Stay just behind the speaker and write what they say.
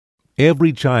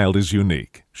Every child is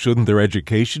unique. Shouldn't their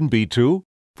education be too?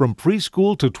 From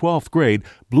preschool to 12th grade,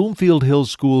 Bloomfield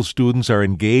Hills School students are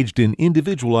engaged in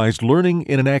individualized learning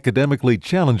in an academically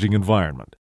challenging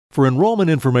environment. For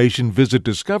enrollment information, visit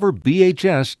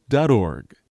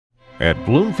discoverbhs.org. At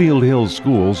Bloomfield Hills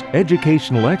Schools,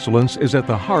 educational excellence is at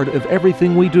the heart of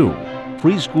everything we do.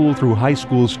 Preschool through high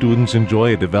school students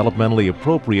enjoy a developmentally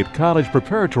appropriate college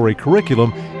preparatory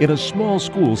curriculum in a small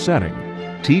school setting.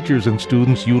 Teachers and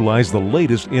students utilize the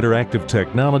latest interactive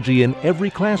technology in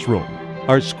every classroom.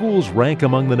 Our schools rank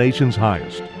among the nation's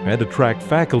highest and attract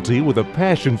faculty with a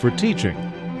passion for teaching.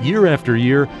 Year after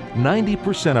year,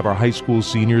 90% of our high school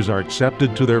seniors are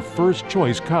accepted to their first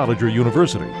choice college or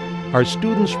university. Our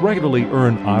students regularly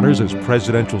earn honors as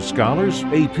Presidential Scholars,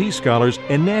 AP Scholars,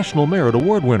 and National Merit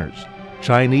Award winners.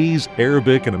 Chinese,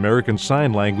 Arabic, and American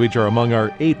Sign Language are among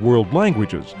our 8 world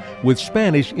languages, with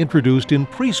Spanish introduced in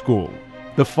preschool.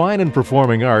 The fine and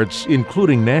performing arts,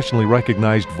 including nationally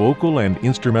recognized vocal and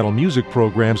instrumental music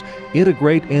programs,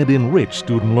 integrate and enrich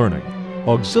student learning.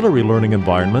 Auxiliary learning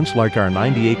environments like our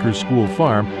 90-acre school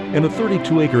farm and a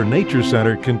 32-acre nature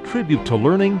center contribute to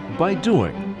learning by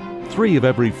doing. 3 of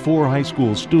every 4 high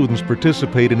school students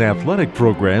participate in athletic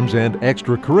programs and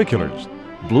extracurriculars.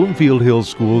 Bloomfield Hills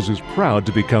Schools is proud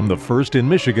to become the first in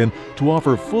Michigan to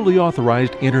offer fully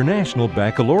authorized international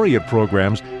baccalaureate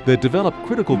programs that develop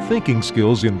critical thinking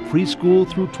skills in preschool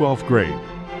through 12th grade.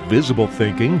 Visible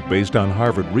thinking, based on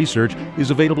Harvard research,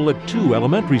 is available at 2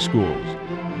 elementary schools.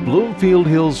 Bloomfield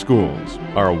Hills Schools.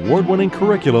 Our award-winning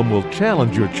curriculum will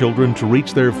challenge your children to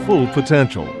reach their full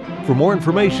potential. For more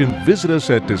information, visit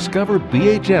us at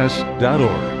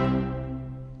discoverbhs.org.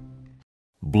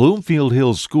 Bloomfield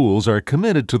Hills Schools are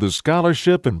committed to the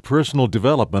scholarship and personal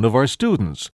development of our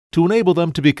students to enable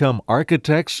them to become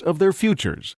architects of their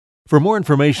futures. For more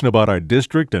information about our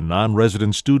district and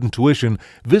non-resident student tuition,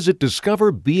 visit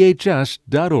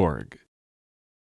discoverbhs.org.